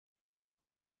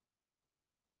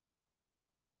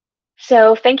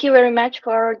So thank you very much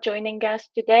for joining us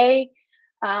today.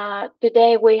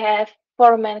 Today we have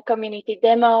Foreman Community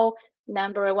Demo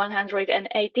number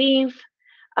 118th.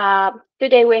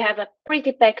 Today we have a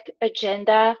pretty packed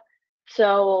agenda.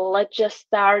 So let's just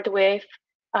start with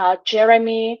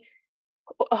Jeremy,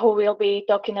 who will be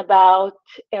talking about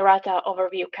errata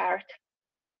overview card.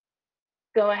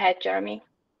 Go ahead, Jeremy.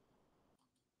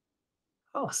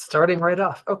 Oh, starting right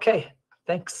off. Okay,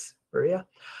 thanks, Maria.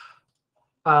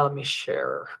 Let me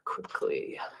share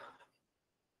quickly.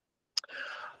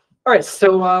 All right,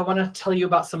 so I want to tell you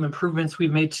about some improvements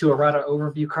we've made to errata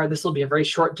overview card. This will be a very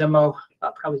short demo,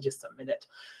 probably just a minute.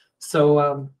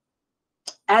 So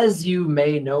as you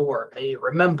may know or may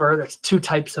remember, there's two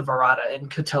types of errata in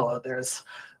Cotillo. There's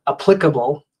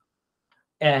applicable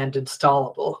and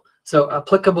installable. So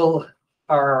applicable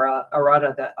are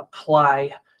errata that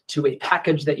apply to a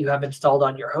package that you have installed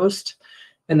on your host.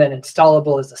 And then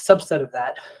installable is a subset of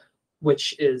that,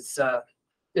 which is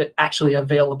actually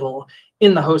available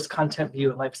in the host content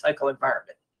view and lifecycle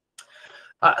environment.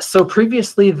 So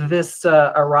previously, this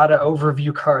errata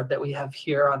overview card that we have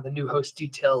here on the new host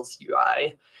details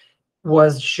UI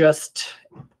was just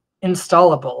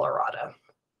installable errata.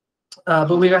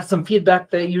 But we got some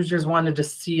feedback that users wanted to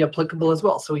see applicable as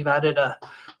well. So we've added a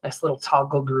nice little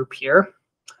toggle group here.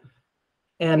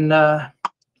 And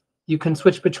you can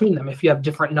switch between them. If you have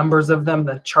different numbers of them,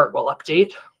 the chart will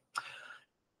update.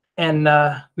 And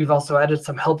we've also added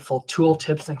some helpful tool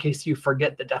tips in case you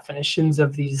forget the definitions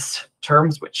of these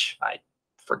terms, which I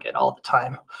forget all the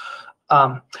time.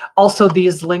 Also,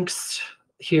 these links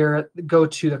here go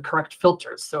to the correct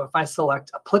filters. So if I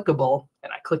select applicable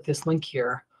and I click this link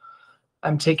here,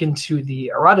 I'm taken to the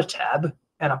errata tab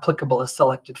and applicable is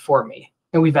selected for me.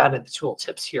 And we've added the tool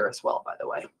tips here as well, by the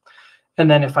way. And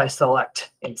then if I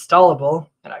select installable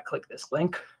and I click this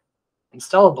link,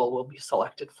 installable will be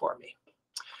selected for me.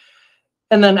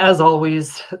 And then as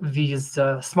always, these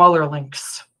smaller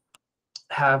links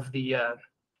have the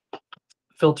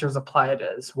filters applied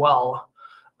as well.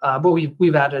 But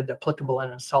we've added applicable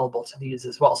and installable to these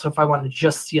as well. So if I want to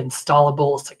just see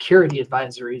installable security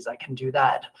advisories, I can do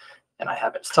that. And I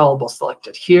have installable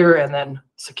selected here, and then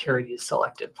security is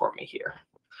selected for me here.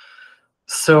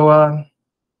 So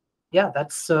yeah,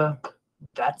 that's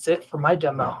it for my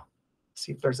demo.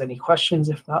 See if there's any questions.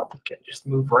 If not, we can just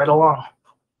move right along.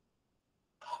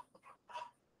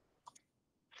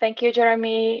 Thank you,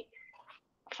 Jeremy,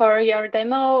 for your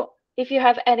demo. If you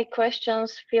have any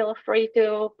questions, feel free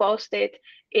to post it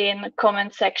in the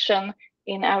comment section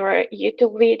in our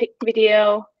YouTube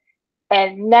video.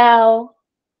 And now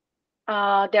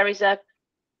there is a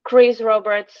Chris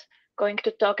Roberts going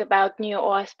to talk about new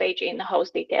OS page in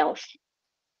host details.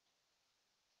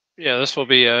 Yeah, this will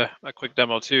be a quick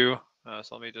demo too.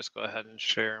 So let me just go ahead and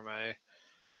share my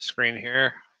screen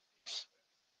here.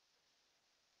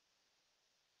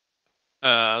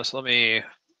 So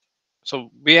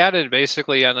we added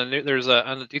basically on the new,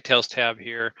 on the details tab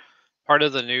here, part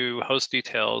of the new host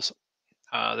details,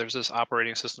 there's this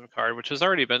operating system card, which has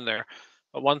already been there.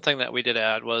 But one thing that we did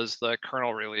add was the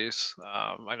kernel release.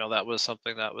 I know that was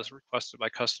something that was requested by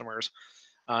customers.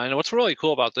 And what's really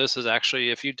cool about this is actually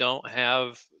if you don't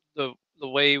have the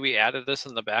way we added this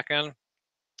in the back end,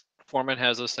 Foreman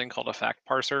has this thing called a fact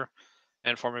parser.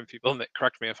 And Foreman people,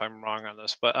 correct me if I'm wrong on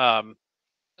this, but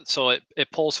so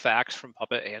it pulls facts from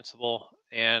Puppet, Ansible,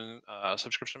 and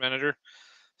Subscription Manager.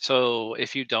 So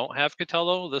if you don't have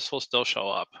Cotillo, this will still show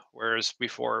up. Whereas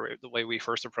before, the way we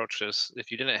first approached this,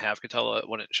 if you didn't have Cotillo, it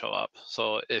wouldn't show up.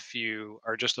 So if you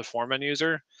are just a Foreman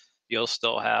user, you'll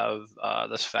still have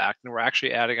this fact. And we're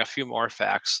actually adding a few more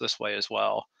facts this way as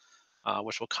well,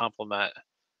 which will complement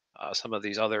some of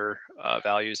these other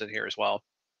values in here as well.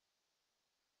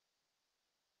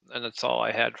 And that's all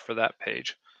I had for that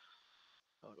page.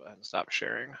 I'll go ahead and stop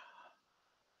sharing.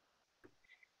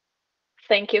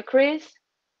 Thank you, Chris.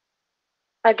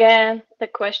 Again, the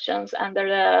questions under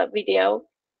the video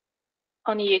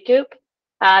on YouTube.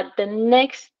 The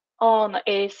next on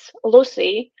is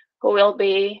Lucy, who will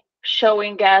be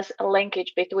showing us a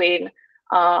linkage between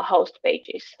host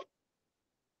pages.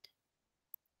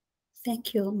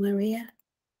 Thank you, Maria.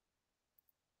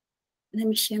 Let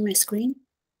me share my screen.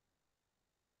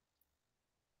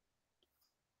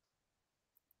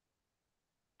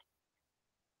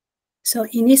 So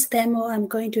in this demo, I'm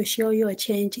going to show you a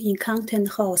change in content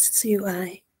hosts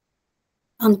UI.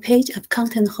 On the page of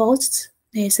content hosts,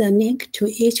 there's a link to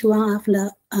each one of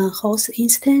the host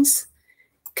instance.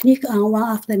 Click on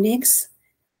one of the links.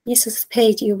 This is the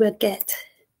page you will get.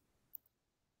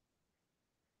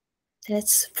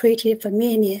 That's pretty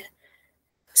familiar.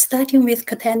 Starting with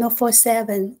Cateno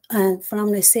 47 and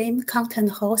from the same content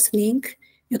host link,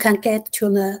 you can get to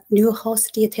the new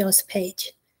host details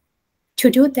page. To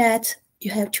do that,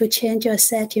 you have to change your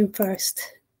setting first.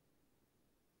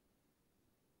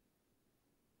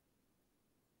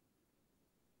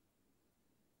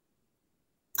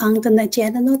 Under the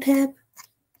General tab,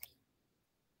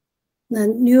 the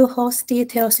new host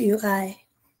details UI,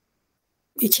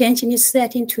 you change this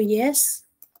setting to yes.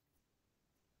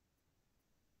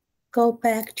 Go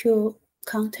back to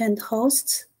content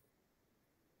hosts.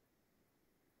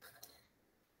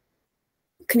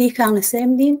 Click on the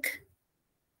same link.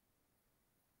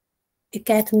 You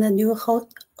get the new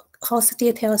host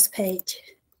details page.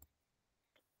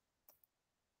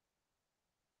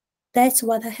 That's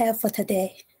what I have for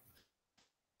today.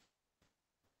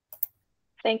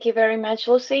 Thank you very much,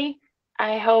 Lucy.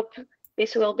 I hope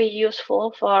this will be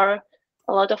useful for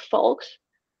a lot of folks.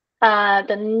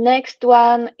 The next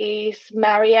one is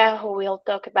Maria, who will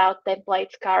talk about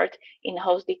templates card in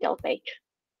host detail page.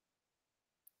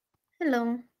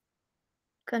 Hello.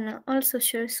 Gonna also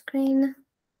share screen.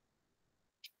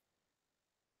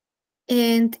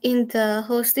 And in the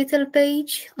host detail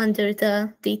page, under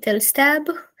the details tab,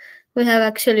 we have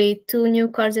actually two new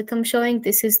cards that I'm showing.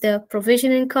 This is the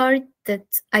provisioning card that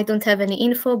I don't have any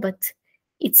info, but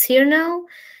it's here now.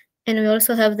 And we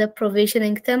also have the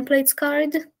provisioning templates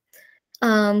card.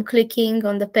 Clicking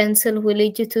on the pencil will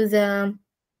lead you to the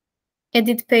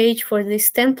edit page for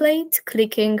this template.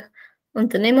 Clicking on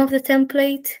the name of the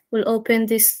template will open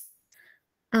this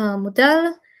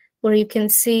modal where you can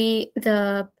see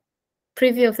the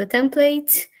preview of the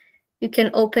template. You can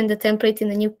open the template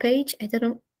in a new page. I don't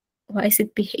know why is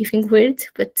it behaving weird,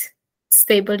 but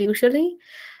stable usually.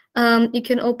 You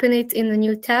can open it in a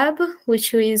new tab,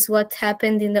 which is what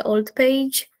happened in the old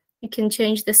page. You can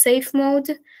change the safe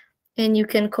mode, and you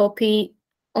can copy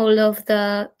all of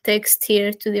the text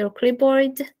here to your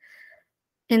clipboard.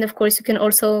 And of course, you can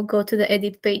also go to the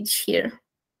edit page here.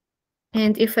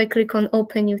 And if I click on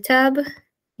Open New Tab,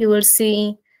 you will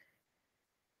see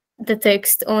the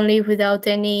text only without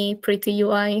any pretty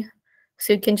UI.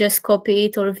 So you can just copy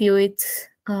it or view it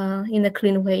in a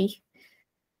clean way.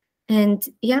 And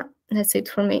yeah, that's it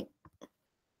for me.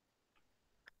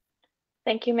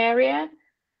 Thank you, Maria.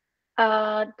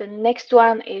 The next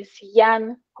one is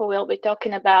Jan, who will be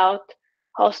talking about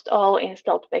host all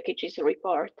installed packages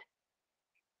report.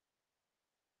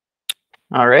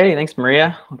 All right, thanks,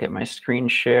 Maria. I'll get my screen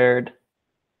shared.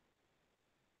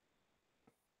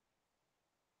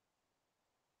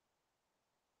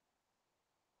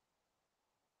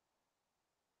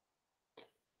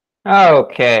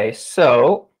 Okay,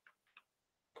 so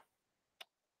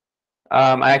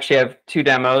I actually have two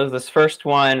demos. This first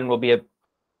one will be a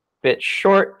bit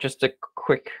short, just a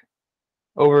quick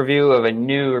overview of a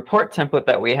new report template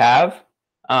that we have.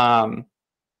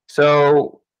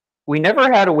 So we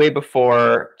never had a way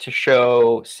before to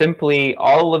show simply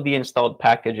all of the installed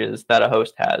packages that a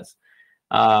host has.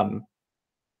 I'm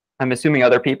assuming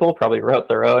other people probably wrote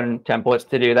their own templates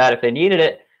to do that if they needed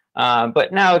it,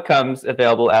 but now it comes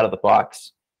available out of the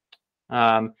box.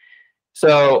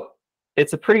 So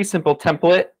it's a pretty simple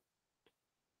template.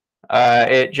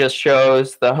 It just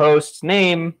shows the host's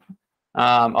name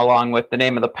along with the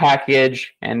name of the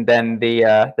package, and then the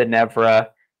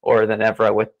Nevra or the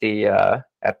Nevra with the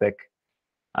Epic.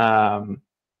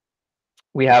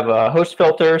 We have a host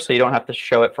filter, so you don't have to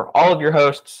show it for all of your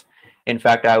hosts. In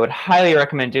fact, I would highly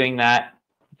recommend doing that.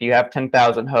 If you have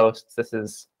 10,000 hosts, this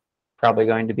is probably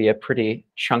going to be a pretty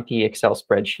chunky Excel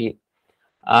spreadsheet.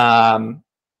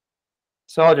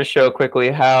 So I'll just show quickly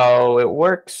how it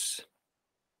works.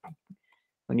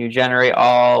 When you generate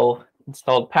all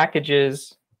installed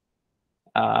packages,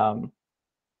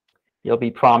 you'll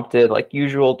be prompted, like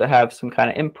usual, to have some kind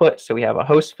of input. So we have a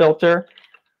host filter.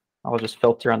 I'll just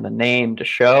filter on the name to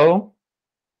show.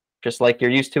 Just like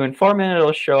you're used to in Foreman,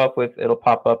 it'll show up with, it'll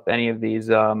pop up any of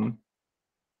these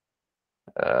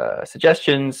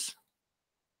suggestions.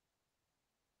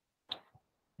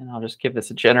 And I'll just give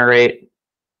this a generate.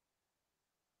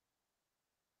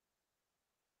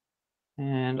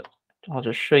 And I'll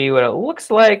just show you what it looks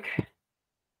like.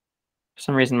 For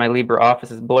some reason, my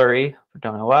LibreOffice is blurry. I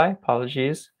don't know why.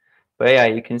 Apologies. But yeah,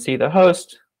 you can see the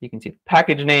host, you can see the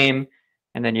package name,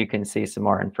 and then you can see some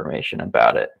more information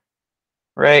about it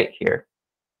right here.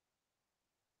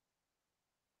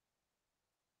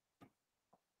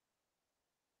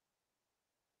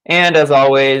 And as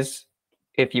always,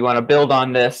 if you want to build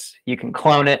on this, you can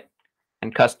clone it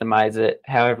and customize it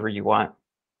however you want.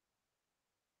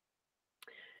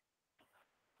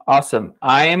 Awesome.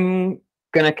 I'm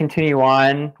going to continue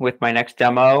on with my next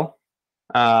demo.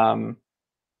 So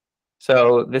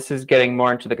this is getting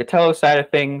more into the Catello side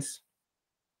of things.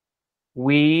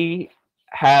 We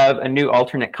have a new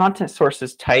alternate content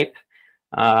sources type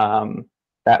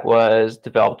that was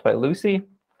developed by Lucy.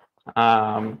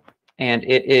 And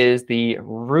it is the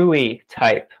RUI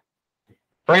type.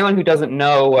 For anyone who doesn't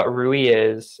know what RUI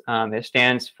is, it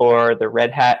stands for the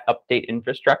Red Hat Update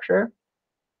Infrastructure.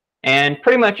 And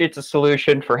pretty much it's a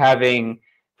solution for hosting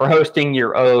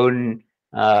your own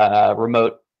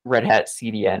remote Red Hat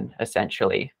CDN,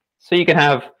 essentially. So you can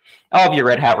have all of your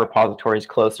Red Hat repositories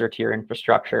closer to your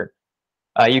infrastructure.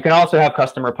 You can also have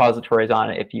custom repositories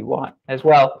on it if you want as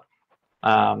well.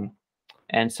 And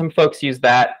some folks use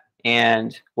that.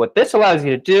 And what this allows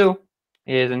you to do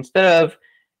is, instead of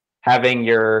having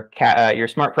your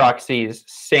smart proxies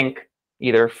sync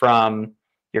either from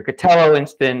your Catello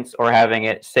instance or having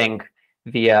it sync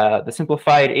via the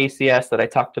simplified ACS that I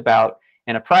talked about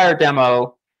in a prior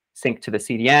demo, sync to the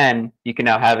CDN, you can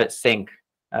now have it sync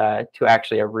to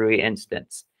actually a RUI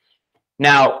instance.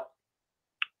 Now,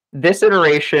 this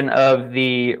iteration of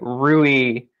the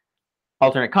RUI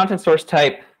alternate content source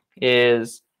type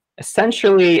is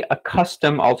essentially a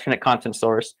custom alternate content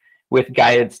source with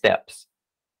guided steps.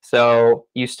 So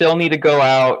you still need to go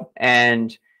out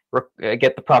and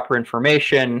get the proper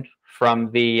information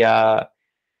from the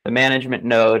management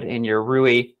node in your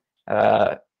RUI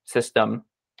system,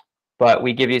 but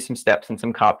we give you some steps and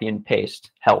some copy and paste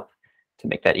help to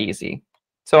make that easy.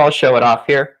 So I'll show it off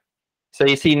here. So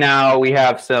you see now we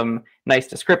have some nice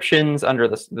descriptions under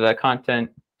the content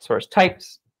source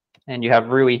types, and you have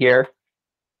RUI here.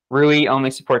 RUI only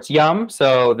supports Yum,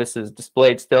 so this is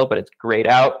displayed still, but it's grayed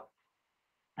out.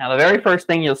 Now, the very first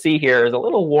thing you'll see here is a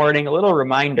little warning, a little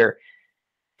reminder.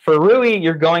 For RUI,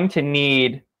 you're going to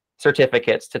need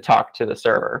certificates to talk to the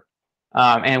server.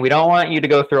 And we don't want you to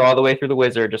go through all the way through the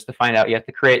wizard just to find out you have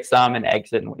to create some and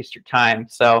exit and waste your time.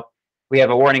 So we have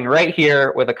a warning right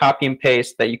here with a copy and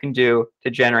paste that you can do to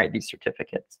generate these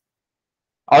certificates.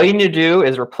 All you need to do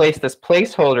is replace this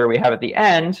placeholder we have at the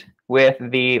end with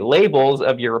the labels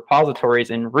of your repositories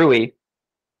in RUI.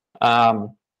 And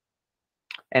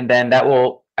then that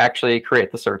will actually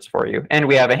create the certs for you. And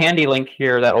we have a handy link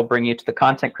here that will bring you to the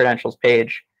content credentials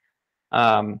page.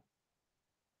 So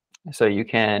you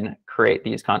can create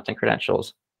these content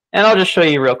credentials. And I'll just show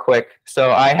you real quick.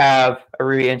 So I have a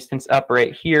RUI instance up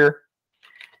right here.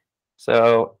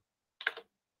 So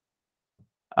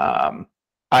I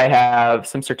have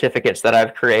some certificates that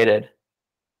I've created.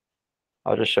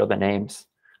 I'll just show the names.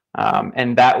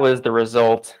 And that was the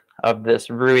result of this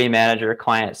RUI manager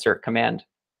client cert command.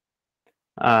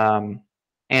 And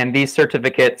these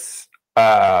certificates,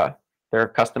 they're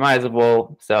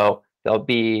customizable, so they'll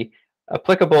be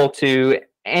applicable to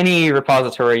any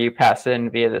repository you pass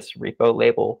in via this repo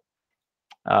label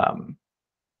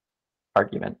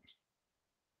argument.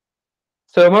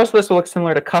 So most of this will look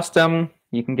similar to custom.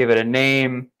 You can give it a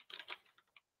name,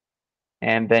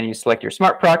 and then you select your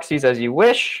smart proxies as you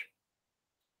wish.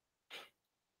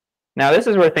 Now, this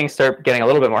is where things start getting a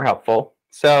little bit more helpful.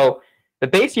 So the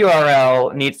base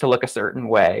URL needs to look a certain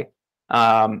way.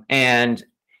 And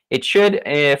it should,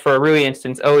 for a RUI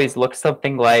instance, always look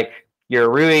something like your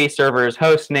RUI server's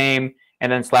host name and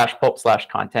then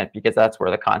 /pulp/content, because that's where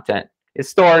the content is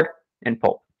stored in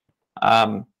pulp.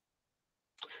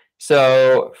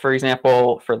 So for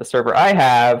example, for the server I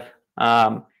have,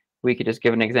 we could just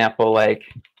give an example like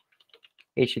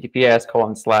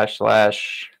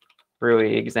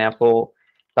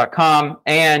https://ruiexample.com.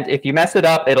 And if you mess it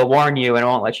up, it'll warn you and it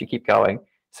won't let you keep going.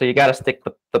 So you got to stick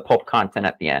the pulp content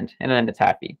at the end, and then it's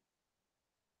happy.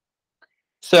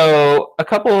 So a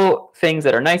couple things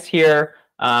that are nice here.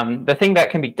 The thing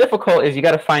that can be difficult is you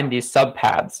got to find these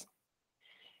subpaths.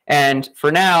 And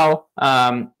for now,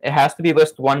 it has to be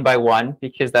listed one by one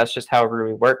because that's just how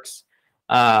RUI works.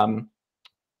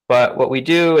 But what we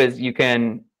do is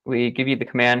we give you the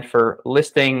command for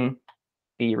listing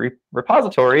the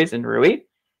repositories in RUI.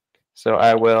 So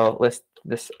I will list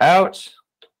this out.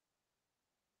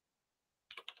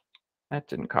 That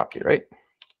didn't copy, right?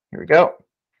 Here we go.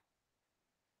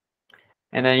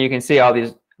 And then you can see all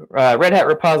these Red Hat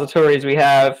repositories we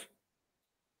have.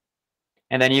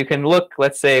 And then you can look,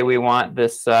 let's say we want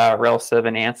this RHEL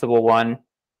 7 Ansible one.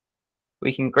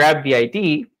 We can grab the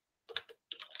ID.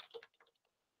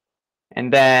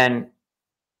 And then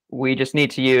we just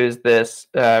need to use this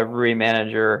RUI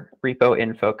manager repo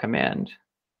info command.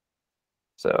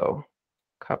 So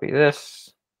copy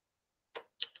this.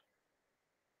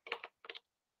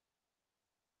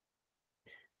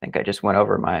 I think I just went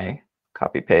over my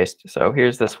copy paste. So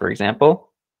here's this, for example.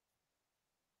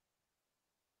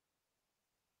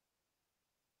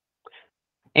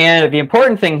 And the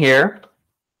important thing here,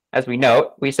 as we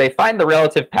note, we say find the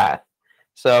relative path.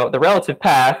 So the relative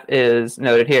path is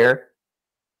noted here.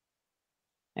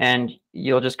 And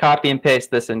you'll just copy and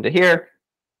paste this into here.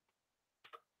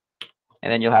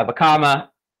 And then you'll have a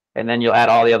comma. And then you'll add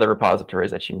all the other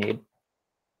repositories that you need.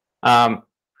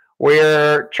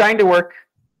 We're trying to work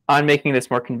on making this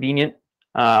more convenient.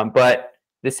 But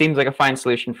this seems like a fine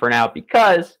solution for now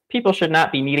because people should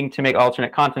not be needing to make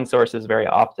alternate content sources very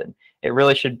often. It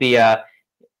really should be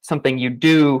something you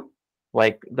do,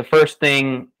 like the first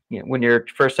thing when you're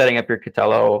first setting up your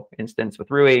Catello instance with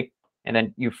Rui, and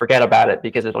then you forget about it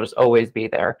because it'll just always be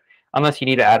there, unless you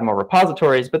need to add more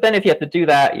repositories. But then if you have to do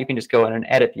that, you can just go in and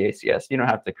edit the ACS. You don't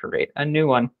have to create a new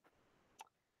one.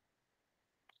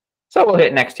 So we'll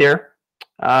hit next here.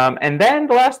 And then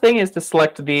the last thing is to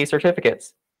select the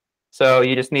certificates. So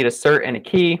you just need a cert and a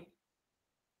key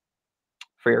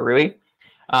for your Rui.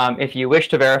 If you wish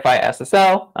to verify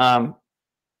SSL,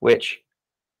 which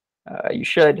you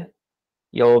should,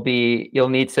 you'll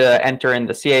need to enter in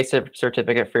the CA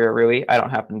certificate for your Rui. I don't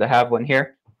happen to have one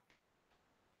here.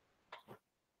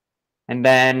 And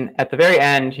then at the very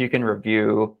end, you can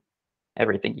review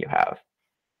everything you have.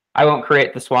 I won't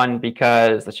create this one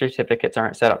because the certificates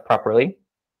aren't set up properly,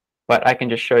 but I can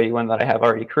just show you one that I have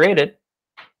already created.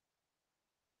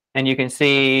 And you can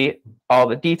see all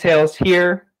the details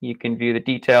here. You can view the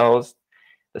details,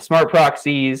 the smart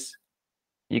proxies.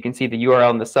 You can see the URL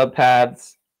and the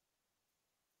subpaths.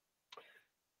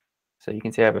 So you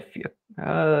can see I have a few.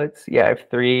 Let's see, I have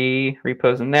 3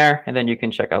 repos in there, and then you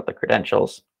can check out the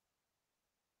credentials.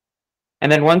 And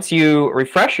then once you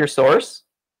refresh your source,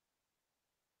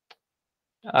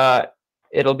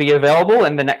 it'll be available.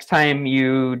 And the next time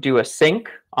you do a sync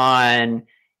on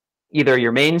either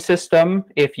your main system,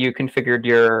 if you configured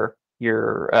your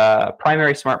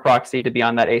primary smart proxy to be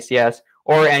on that ACS,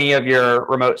 or any of your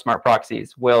remote smart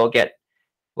proxies, will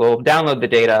download the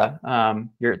data,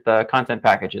 the content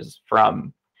packages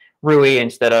from Rui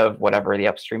instead of whatever the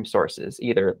upstream source is,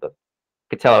 either the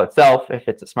Catello itself, if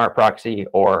it's a smart proxy,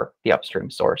 or the upstream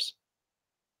source.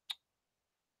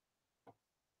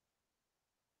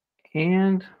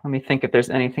 And let me think if there's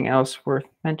anything else worth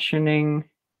mentioning.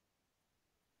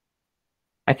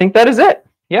 I think that is it.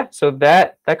 Yeah, so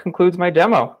that concludes my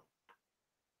demo.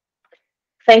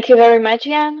 Thank you very much,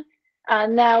 Jan.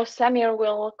 Now Samir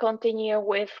will continue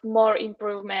with more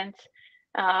improvements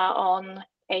on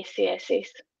ACSs.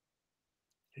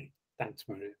 Okay, thanks,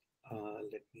 Maria.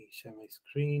 Let me share my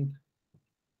screen.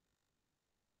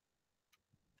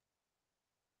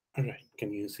 All right,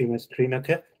 can you see my screen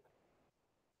okay?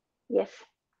 Yes.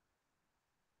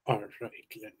 All right,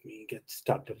 let me get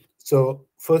started. So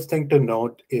first thing to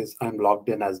note is I'm logged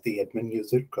in as the admin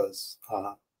user because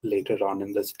later on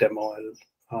in this demo,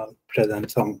 I'll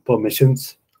present some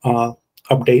permissions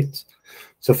updates.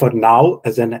 So for now,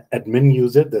 as an admin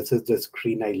user, this is the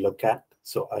screen I look at.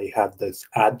 So I have this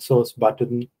add source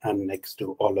button, and next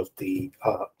to all of the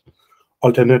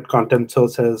alternate content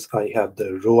sources, I have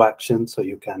the row action. So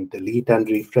you can delete and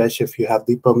refresh if you have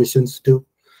the permissions to.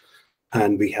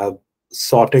 And we have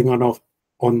sorting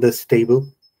on this table.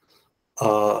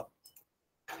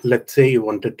 Let's say you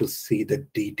wanted to see the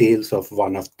details of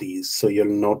one of these. So you'll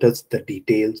notice the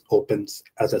details opens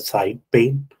as a side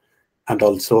pane, and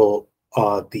also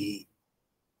the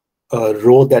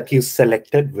row that you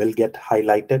selected will get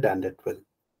highlighted and it will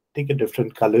take a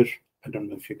different color. I don't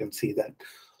know if you can see that,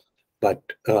 but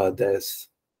this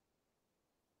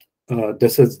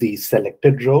is the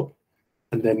selected row.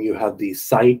 And then you have the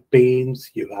side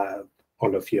panes, you have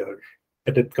all of your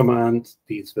edit commands.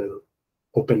 These will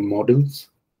open models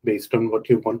based on what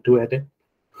you want to edit.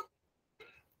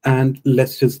 And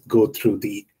let's just go through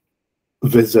the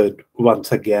wizard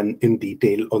once again in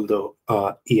detail, although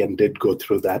Ian did go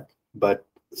through that. But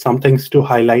some things to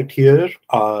highlight here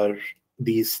are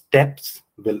these steps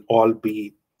will all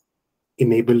be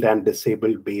enabled and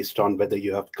disabled based on whether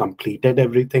you have completed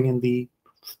everything in the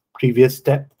previous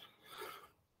step.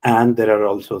 And there are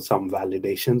also some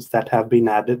validations that have been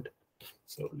added.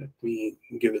 So let me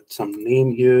give it some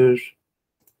name here.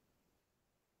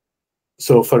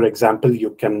 So for example,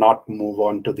 you cannot move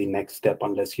on to the next step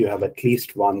unless you have at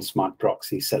least one smart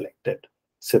proxy selected.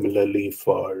 Similarly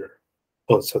for,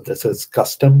 also this is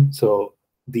custom. So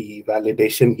the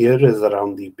validation here is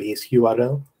around the base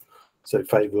URL. So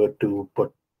if I were to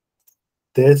put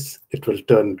this, it will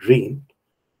turn green.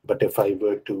 But if I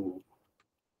were to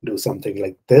do something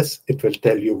like this, it will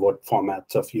tell you what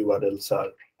formats of URLs are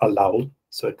allowed.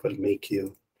 So it will make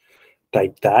you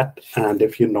type that. And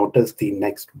if you notice, the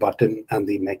next button and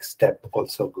the next step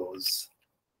also goes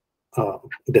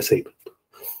disabled.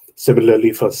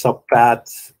 Similarly for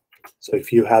subpaths, so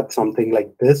if you had something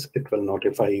like this, it will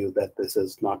notify you that this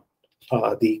is not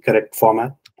the correct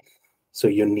format. So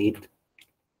you need,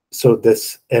 so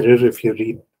this error, if you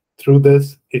read through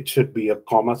this, it should be a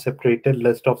comma separated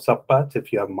list of subpaths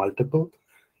if you have multiple,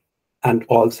 and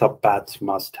all subpaths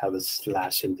must have a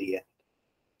slash in the end.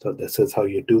 So this is how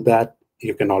you do that.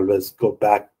 You can always go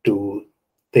back to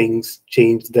things,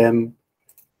 change them.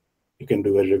 You can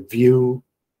do a review.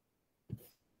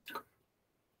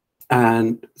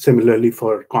 And similarly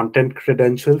for content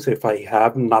credentials, if I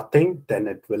have nothing, then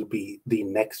it will be, the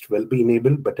next will be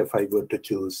enabled. But if I were to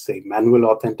choose, say, manual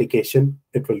authentication,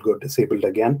 it will go disabled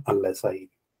again unless I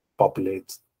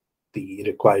populate the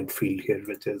required field here,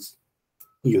 which is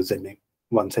username.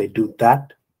 Once I do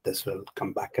that, this will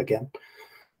come back again.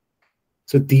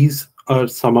 So these are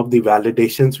some of the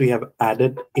validations we have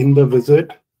added in the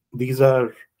wizard. These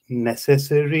are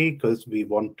necessary because we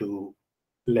want to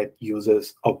let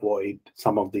users avoid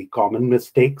some of the common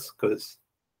mistakes, because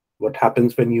what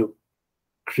happens when you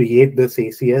create this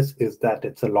ACS is that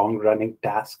it's a long-running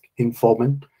task in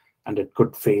Foreman, and it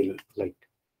could fail like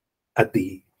at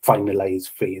the finalize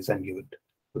phase, and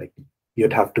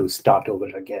you'd have to start over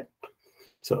again.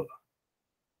 So,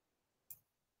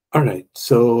 all right,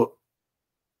 so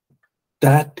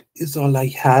that is all I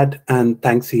had. And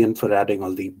thanks, Ian, for adding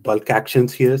all the bulk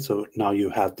actions here. So now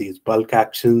you have these bulk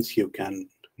actions. You can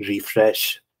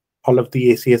refresh all of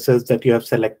the ACSs that you have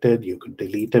selected. You could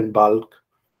delete in bulk.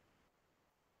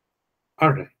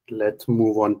 All right, let's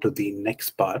move on to the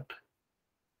next part,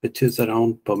 which is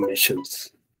around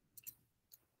permissions.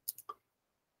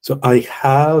 So I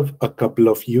have a couple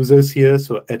of users here.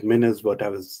 So admin is what I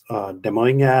was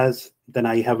demoing as. Then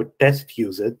I have a test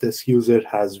user. This user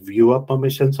has viewer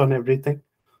permissions on everything.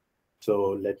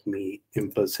 So let me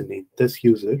impersonate this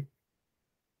user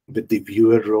with the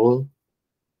viewer role,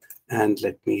 and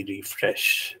let me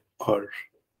refresh, or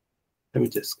let me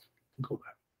just go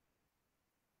back.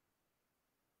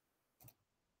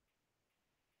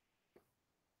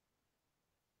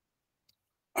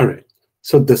 All right,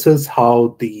 so this is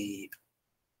how the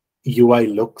UI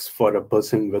looks for a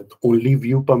person with only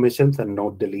view permissions and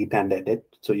no delete and edit.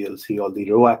 So you'll see all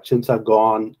the row actions are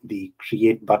gone. The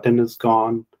create button is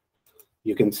gone.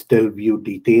 You can still view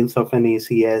details of an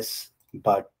ACS,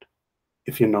 but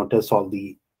if you notice, all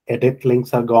the edit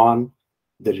links are gone.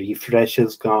 The refresh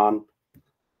is gone.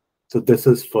 So this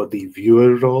is for the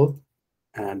viewer role.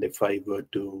 And if I were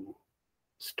to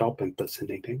stop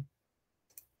impersonating,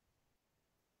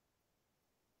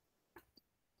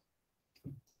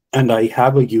 and I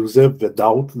have a user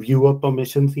without viewer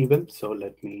permissions even, so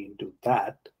let me do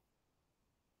that.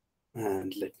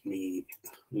 And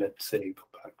let's say, go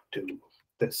back to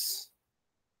this.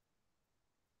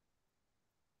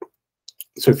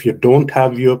 So if you don't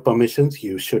have viewer permissions,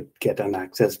 you should get an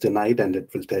access denied, and it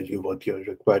will tell you what your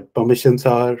required permissions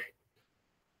are.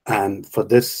 And for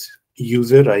this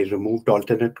user, I removed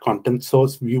alternate content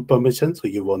source view permission, so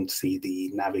you won't see the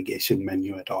navigation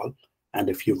menu at all. And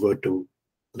if you were to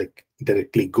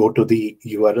directly go to the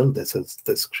URL, this is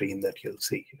the screen that you'll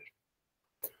see here.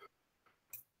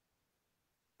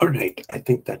 All right, I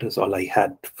think that is all I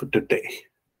had for today.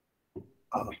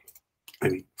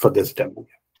 For this demo.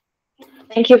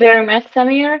 Thank you very much,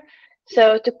 Samir.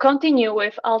 So to continue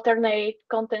with alternate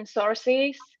content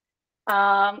sources,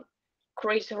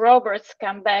 Chris Roberts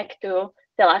come back to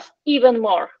tell us even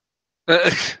more. All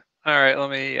right, let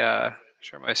me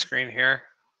share my screen here.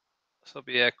 This will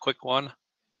be a quick one.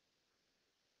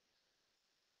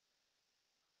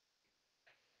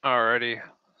 Alrighty.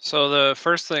 So the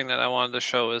first thing that I wanted to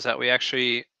show is that we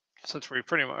actually, since we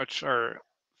pretty much are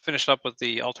finished up with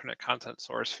the alternate content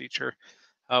source feature,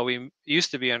 we used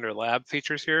to be under lab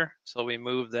features here. So we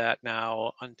moved that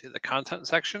now onto the content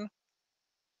section.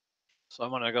 So I'm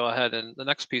going to go ahead, and the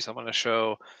next piece I'm going to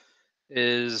show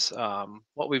is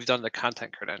what we've done to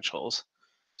content credentials.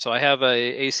 So I have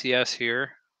a ACS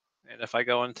here, and if I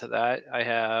go into that, I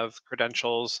have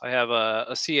credentials. I have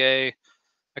a CA,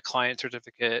 a client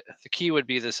certificate. The key would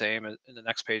be the same in the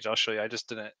next page. I'll show you. I just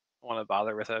didn't want to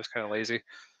bother with it. I was kind of lazy.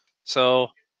 So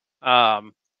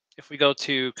if we go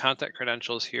to content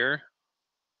credentials here,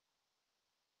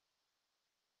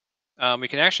 we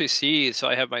can actually see, so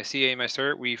I have my CA, my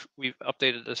cert. We've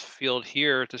updated this field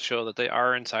here to show that they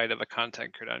are inside of a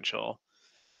content credential.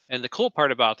 And the cool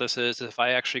part about this is if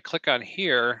I actually click on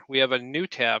here, we have a new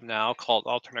tab now called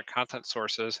alternate content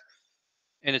sources.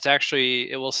 And it's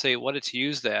actually, it will say what it's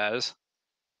used as.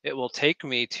 It will take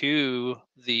me to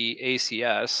the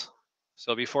ACS.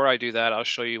 So before I do that, I'll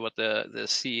show you what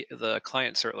the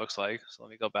client cert looks like. So let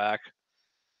me go back.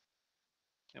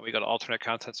 and we go to alternate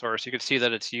content source, you can see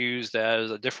that it's used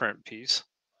as a different piece.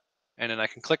 And then I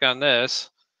can click on this,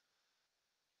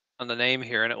 on the name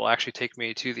here, and it will actually take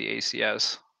me to the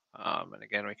ACS. And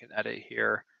again, we can edit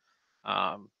here.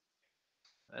 And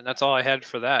that's all I had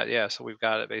for that. Yeah, so we've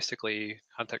got it basically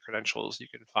content credentials you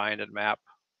can find and map.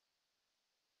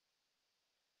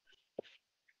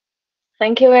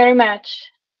 Thank you very much.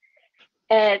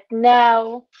 And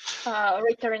now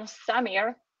return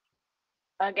Samir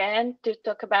again to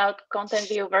talk about content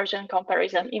view version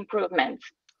comparison improvements.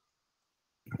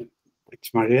 Thanks,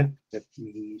 Maria. Let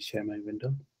me share my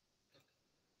window.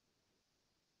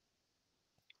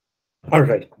 All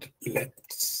right,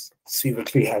 let's see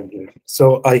what we have here.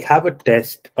 So I have a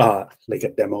test, like a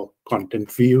demo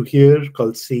content view here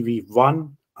called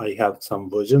CV1. I have some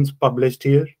versions published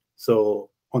here. So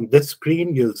on this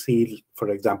screen, you'll see, for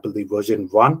example, the version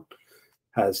 1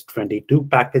 has 22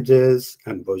 packages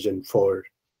and version 4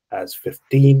 has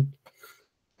 15.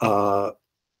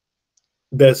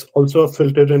 There's also a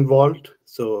filter involved.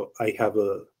 So I have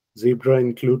a Zebra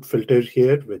include filter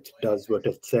here, which does what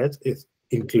it says. It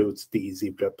includes the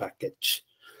Zebra package.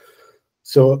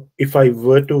 So if I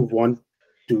were to want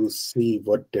to see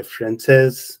what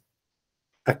differences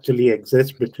actually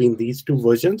exist between these two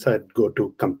versions, I'd go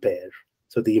to compare.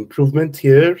 So the improvements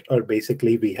here are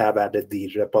basically, we have added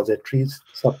the repositories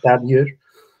subtab here.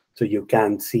 So you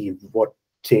can see what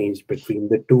changed between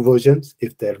the two versions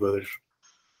if there were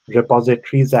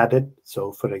repositories added.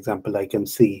 So for example, I can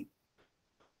see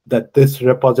that this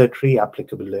repository,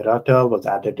 applicable errata, was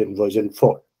added in version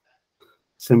 4.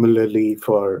 Similarly,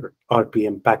 for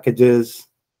RPM packages,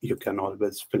 you can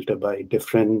always filter by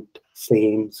different,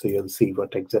 same, so you'll see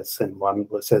what exists in one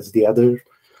versus the other.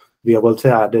 We have also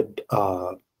added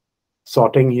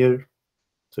sorting here,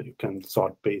 so you can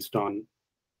sort based on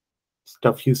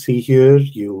stuff you see here.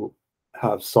 You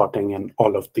have sorting in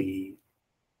all of the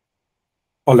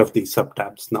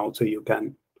subtabs now, so you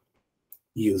can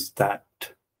use that.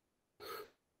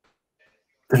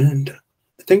 And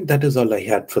I think that is all I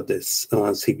had for this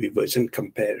CV version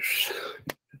compare.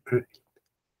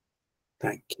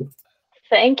 Thank you.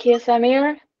 Thank you,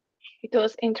 Samir. It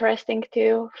was interesting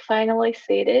to finally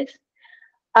see this.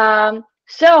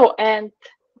 So, and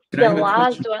Can the I have a last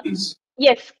question, one. please?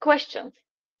 Yes, questions.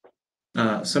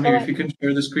 Samir, if you can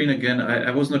share the screen again,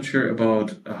 I was not sure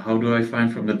about how do I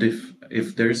find from the diff,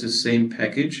 if there's the same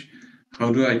package,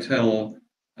 how do I tell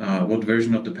what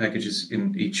version of the package is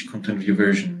in each content view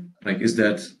version? Like, is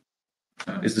that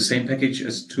is the same package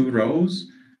as 2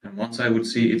 rows? And once I would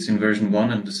see it's in version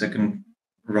 1 and the second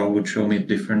row would show me a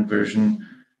different version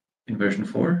in version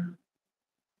 4?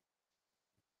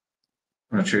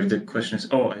 I'm not sure if the question is,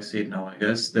 oh, I see it now, I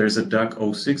guess. There's a duck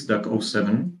 06, duck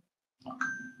 07,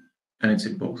 and it's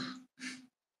in both.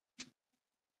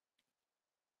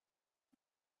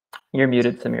 You're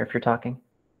muted, Samir, if you're talking.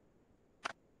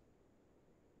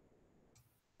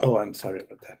 Oh, I'm sorry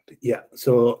about that. Yeah,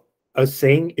 so I was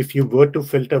saying if you were to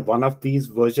filter one of these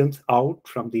versions out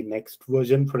from the next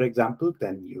version, for example,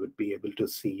 then you would be able to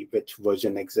see which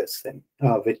version exists in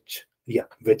which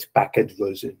package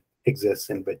version exists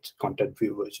in which content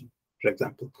view version, for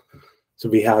example. So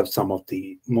we have some of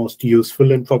the most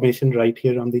useful information right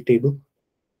here on the table.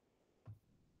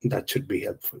 That should be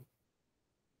helpful.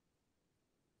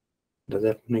 Does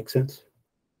that make sense?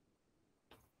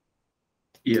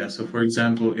 Yeah, so for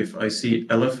example, if I see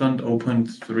elephant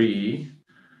 0.3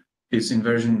 is in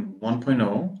version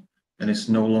 1.0 and it's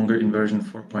no longer in version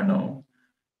 4.0,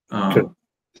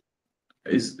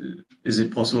 is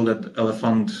it possible that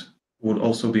elephant would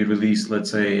also be released, let's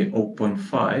say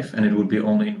 0.5, and it would be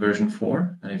only in version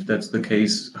 4? And if that's the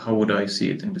case, how would I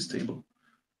see it in this table?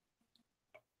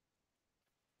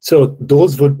 So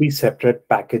those would be separate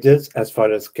packages as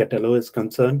far as Ketelo is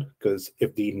concerned, because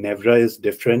if the Nevra is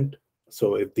different,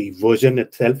 so if the version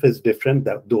itself is different,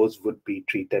 those would be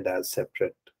treated as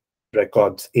separate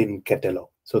records in Ketelo.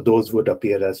 So those would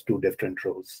appear as 2 different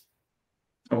rows.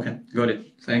 Okay, got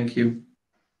it. Thank you.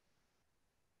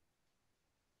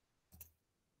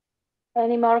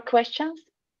 Any more questions?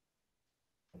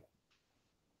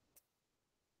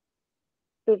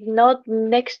 If not,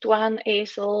 next one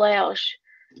is Leos,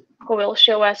 who will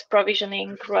show us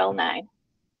provisioning RHEL 9.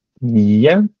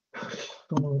 Yeah.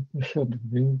 So let me share the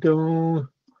window.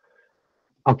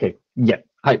 Okay. Yeah.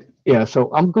 Hi. Yeah.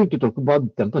 So I'm going to talk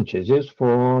about template changes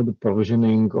for the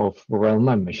provisioning of RHEL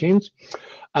 9 machines.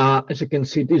 As you can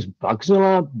see, this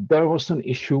Bugzilla, there was an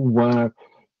issue where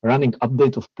running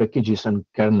update of packages and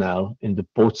kernel in the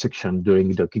port section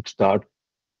during the kickstart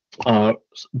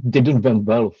didn't went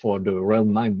well for the RHEL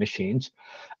 9 machines.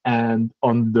 And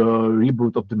on the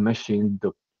reboot of the machine,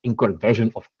 the incorrect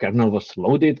version of kernel was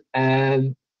loaded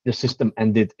and the system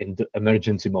ended in the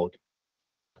emergency mode.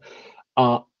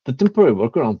 The temporary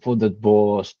workaround for that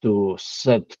was to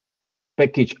set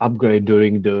package upgrade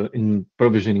during the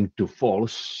provisioning to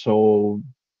false. So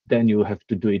then you have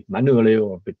to do it manually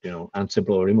or with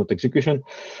Ansible or remote execution.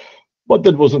 But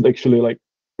that wasn't actually like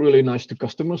really nice to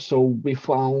customers. So we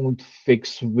found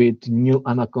fix with new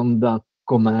Anaconda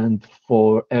command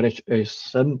for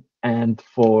RHSM and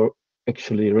for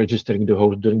actually registering the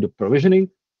host during the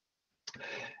provisioning.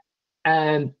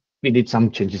 And we did some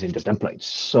changes in the templates.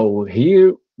 So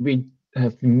here we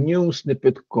have new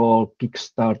snippet called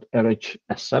Kickstart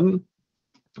RHSM,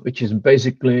 which is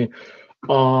basically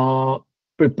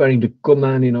preparing the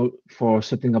command, for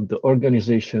setting up the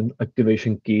organization,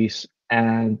 activation keys,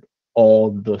 and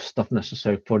all the stuff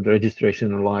necessary for the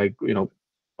registration, like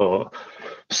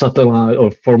satellite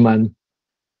or Foreman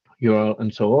URL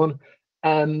and so on,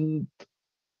 and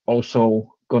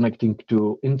also connecting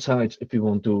to insights if you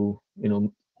want to,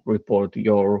 report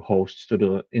your hosts to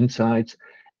the insights.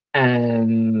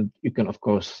 And you can, of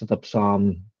course, set up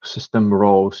some system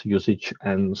roles, usage,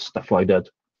 and stuff like that.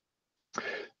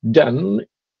 Then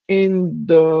in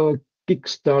the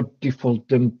Kickstart default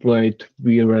template,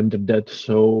 we rendered that.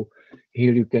 So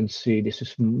here you can see this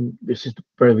is the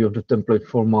preview of the template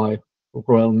for my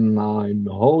Realm 9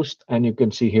 host. And you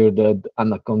can see here that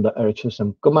Anaconda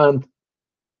RHSM command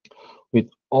with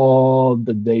all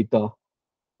the data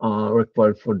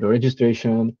required for the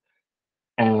registration.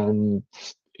 And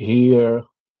here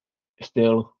we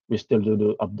still do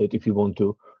the update if you want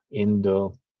to in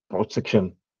the prod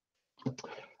section.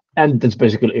 And that's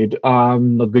basically it.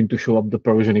 I'm not going to show up the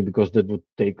provisioning because that would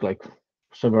take like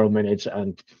several minutes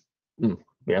and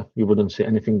yeah, you wouldn't see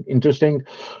anything interesting.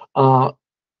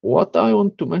 What I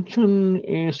want to mention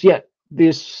is, yeah,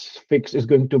 this fix is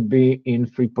going to be in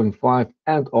 3.5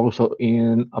 and also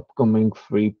in upcoming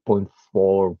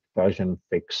 3.4 version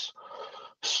fix.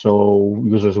 So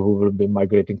users who will be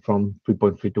migrating from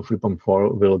 3.3 to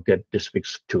 3.4 will get this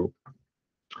fix too.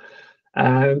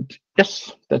 And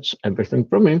yes, that's everything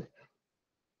from me.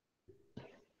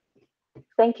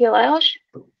 Thank you, Leos.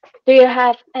 Do you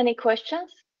have any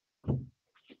questions?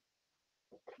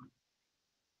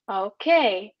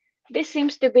 Okay, this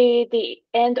seems to be the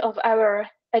end of our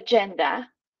agenda,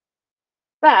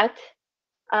 but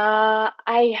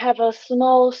I have a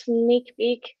small sneak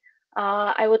peek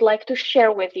I would like to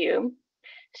share with you.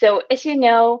 So as you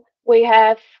know, we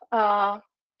have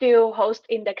two host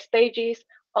index pages,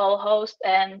 all hosts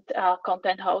and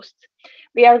content hosts.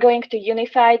 We are going to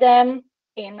unify them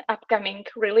in upcoming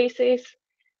releases.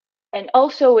 And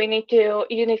also we need to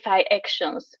unify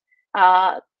actions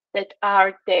that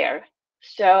are there.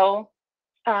 So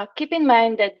keep in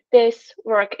mind that this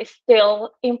work is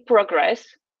still in progress.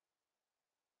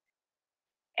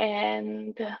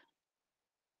 And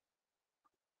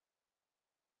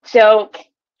so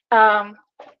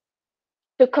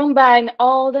to combine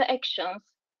all the actions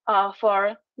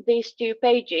for these two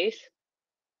pages,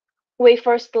 we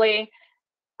firstly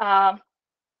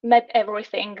map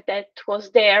everything that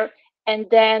was there, and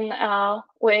then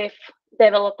with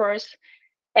developers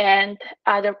and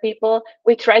other people,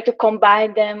 we try to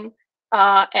combine them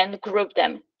and group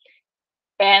them.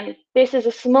 And this is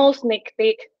a small sneak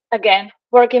peek, again,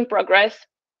 work in progress,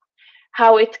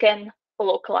 how it can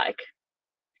look like.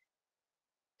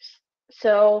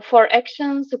 So for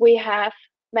actions, we have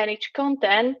manage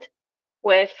content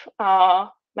with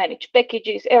manage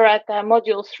packages, errata,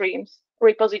 module streams,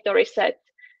 repository set,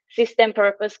 system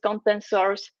purpose, content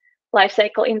source,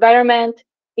 lifecycle environment.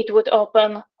 It would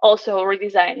open also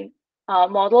redesign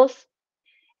models.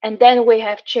 And then we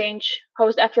have change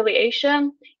host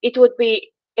affiliation. It would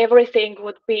be, everything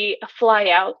would be a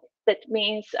flyout. That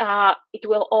means it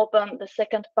will open the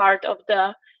second part of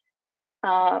the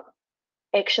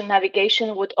action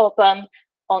navigation would open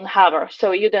on hover.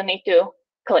 So you don't need to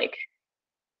click.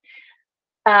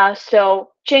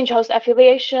 So change host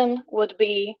affiliation would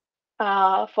be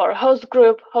for host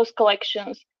group, host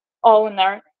collections,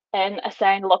 owner, and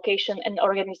assign location and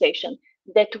organization.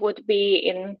 That would be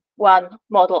in one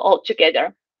model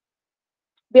altogether.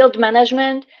 Build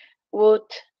management would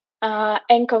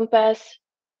encompass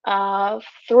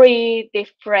 3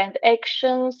 different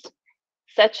actions,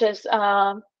 such as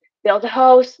build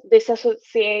host,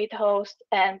 disassociate host,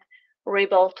 and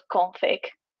rebuild config.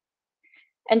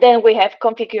 And then we have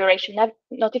configuration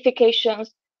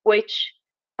notifications, which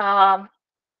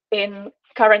in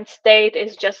current state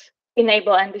is just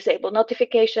enable and disable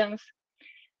notifications,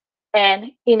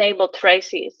 and enable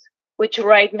traces, which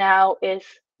right now is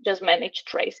just manage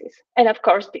traces, and of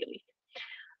course delete.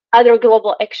 Other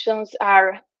global actions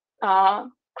are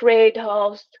create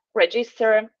host,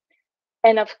 register,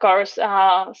 and of course,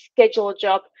 schedule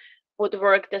job would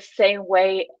work the same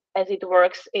way as it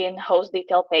works in host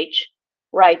detail page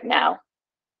right now.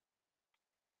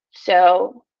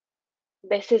 So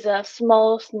this is a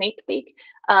small sneak peek.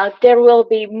 There will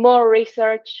be more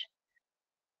research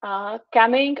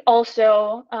coming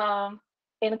also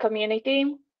in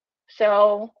community.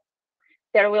 So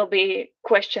there will be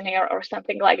questionnaire or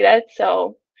something like that.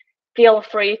 So feel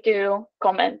free to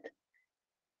comment.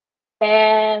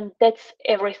 And that's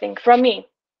everything from me.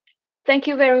 Thank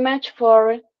you very much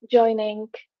for joining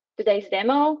today's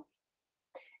demo.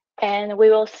 And we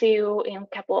will see you in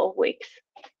a couple of weeks.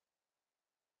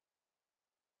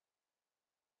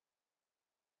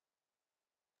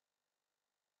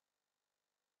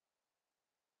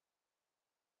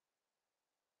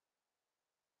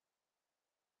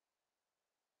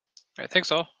 All right,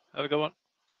 thanks all. Have a good one.